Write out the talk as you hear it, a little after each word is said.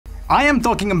I am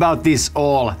talking about this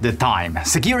all the time.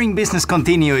 Securing business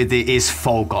continuity is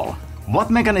focal. What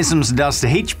mechanisms does the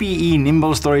HPE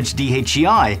Nimble Storage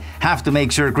dHCI have to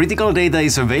make sure critical data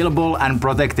is available and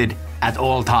protected at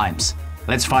all times?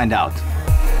 Let's find out.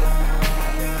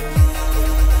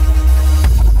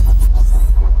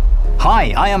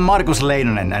 Hi, I am Markus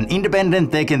Leinonen, an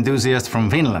independent tech enthusiast from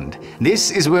Finland.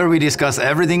 This is where we discuss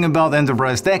everything about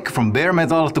enterprise tech from bare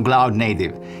metal to cloud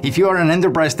native. If you are an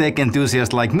enterprise tech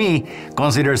enthusiast like me,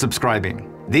 consider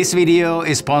subscribing. This video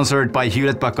is sponsored by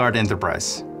Hewlett-Packard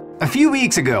Enterprise. A few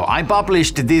weeks ago, I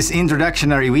published this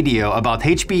introductory video about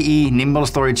HPE Nimble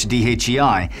Storage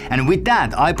dHCI, and with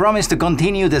that, I promised to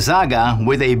continue the saga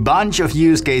with a bunch of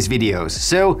use case videos.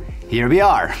 So here we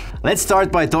are. Let's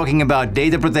start by talking about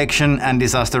data protection and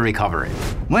disaster recovery.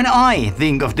 When I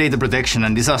think of data protection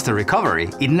and disaster recovery,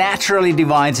 it naturally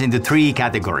divides into three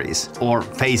categories, or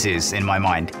phases in my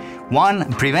mind.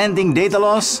 1. Preventing data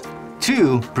loss.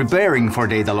 2. Preparing for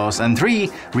data loss, and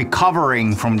 3.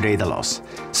 Recovering from data loss.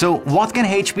 So what can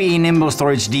HPE Nimble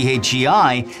Storage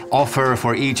dHCI offer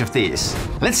for each of these?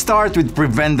 Let's start with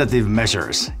preventative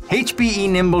measures.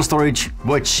 HPE Nimble Storage,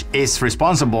 which is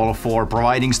responsible for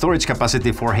providing storage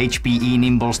capacity for HPE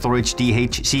Nimble Storage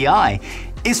dHCI,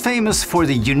 is famous for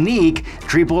the unique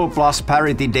Triple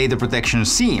Parity data protection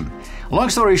scheme. Long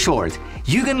story short,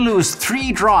 you can lose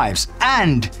 3 drives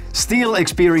and still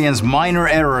experience minor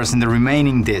errors in the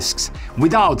remaining disks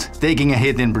without taking a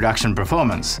hit in production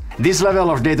performance. This level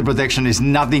of data protection is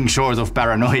nothing short of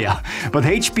paranoia, but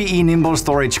HPE Nimble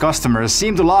Storage customers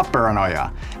seem to love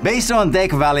paranoia. Based on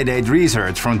Tech Validate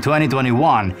research from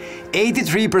 2021,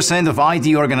 83% of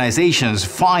IT organizations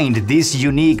find this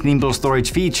unique Nimble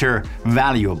Storage feature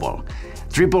valuable.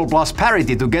 Triple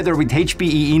Parity together with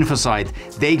HPE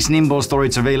InfoSight takes Nimble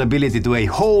Storage availability to a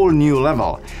whole new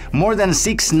level. More than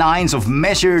 6 nines of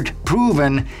measured,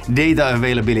 proven data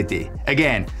availability.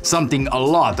 Again, something a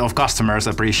lot of customers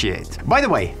appreciate. By the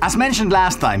way, as mentioned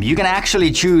last time, you can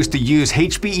actually choose to use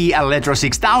HPE Alletra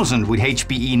 6000 with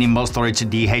HPE Nimble Storage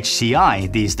dHCI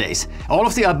these days. All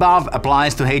of the above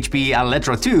applies to HPE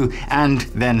Alletra 2 and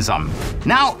then some.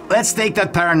 Now, let's take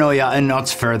that paranoia a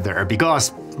notch further,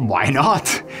 because why not?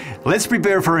 Let's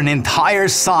prepare for an entire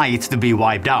site to be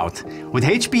wiped out. With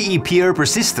HPE Peer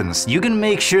Persistence, you can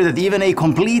make sure that even a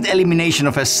complete elimination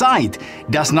of a site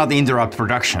does not interrupt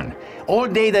production. All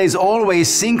data is always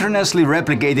synchronously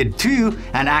replicated to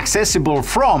and accessible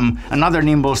from another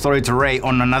Nimble Storage array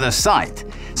on another site.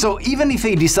 So even if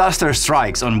a disaster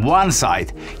strikes on one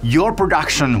site, your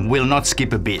production will not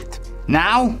skip a beat.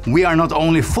 Now, we are not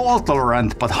only fault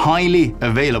tolerant but highly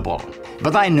available.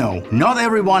 But I know, not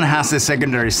everyone has a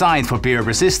secondary site for peer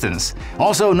persistence.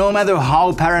 Also, no matter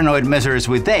how paranoid measures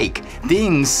we take,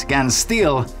 things can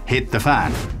still hit the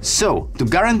fan. So, to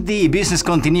guarantee business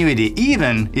continuity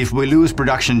even if we lose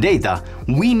production data,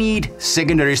 we need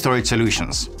secondary storage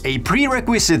solutions. A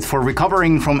prerequisite for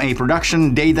recovering from a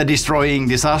production data destroying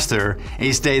disaster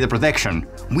is data protection.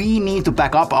 We need to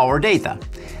back up our data.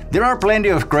 There are plenty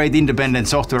of great independent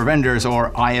software vendors,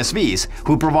 or ISVs,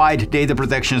 who provide data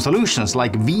protection solutions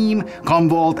like Veeam,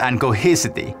 Commvault, and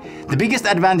Cohesity. The biggest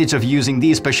advantage of using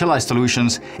these specialized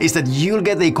solutions is that you'll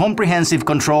get a comprehensive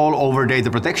control over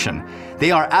data protection.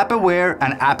 They are app-aware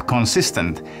and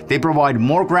app-consistent. They provide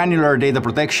more granular data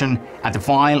protection at the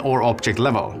file or object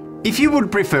level. If you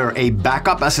would prefer a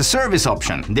backup as a service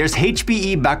option, there's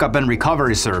HPE Backup and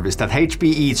Recovery Service that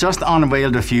HPE just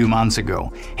unveiled a few months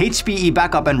ago. HPE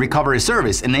Backup and Recovery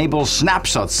Service enables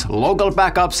snapshots, local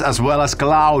backups, as well as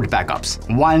cloud backups.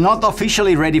 While not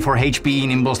officially ready for HPE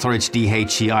Nimble Storage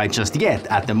dHCI just yet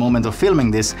at the moment of filming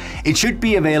this, it should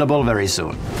be available very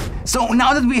soon. So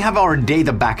now that we have our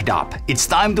data backed up, it's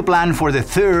time to plan for the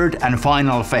third and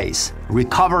final phase: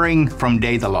 recovering from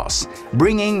data loss,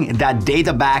 bringing that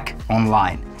data back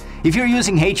online. If you're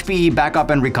using HPE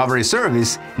Backup and Recovery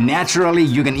Service, naturally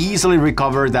you can easily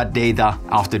recover that data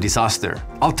after disaster.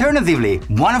 Alternatively,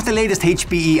 one of the latest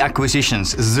HPE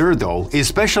acquisitions, Zerto, is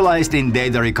specialized in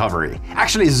data recovery.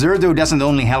 Actually, Zerto doesn't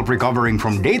only help recovering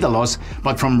from data loss,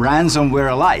 but from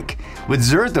ransomware alike. With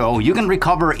Zerto, you can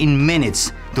recover in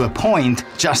minutes, to a point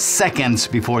just seconds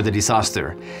before the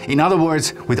disaster. In other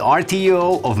words, with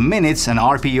RTO of minutes and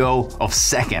RPO of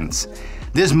seconds.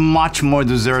 There's much more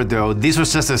to Zerto. This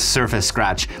was just a surface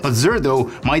scratch, but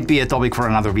Zerto might be a topic for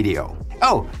another video.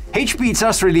 Oh, HPE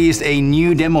just released a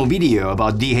new demo video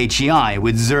about dHCI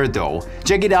with Zerto.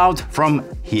 Check it out from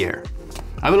here.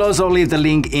 I will also leave the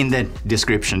link in the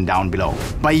description down below.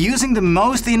 By using the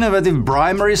most innovative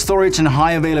primary storage and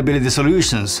high availability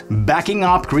solutions, backing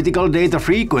up critical data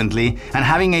frequently, and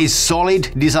having a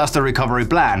solid disaster recovery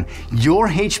plan, your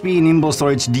HPE Nimble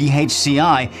Storage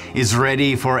dHCI is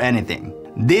ready for anything.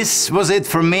 This was it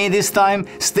from me this time.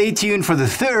 Stay tuned for the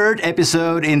third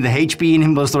episode in the HPE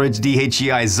Nimble Storage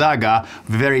dHCI saga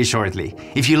very shortly.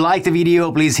 If you liked the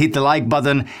video, please hit the like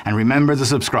button and remember to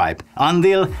subscribe.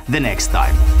 Until the next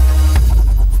time.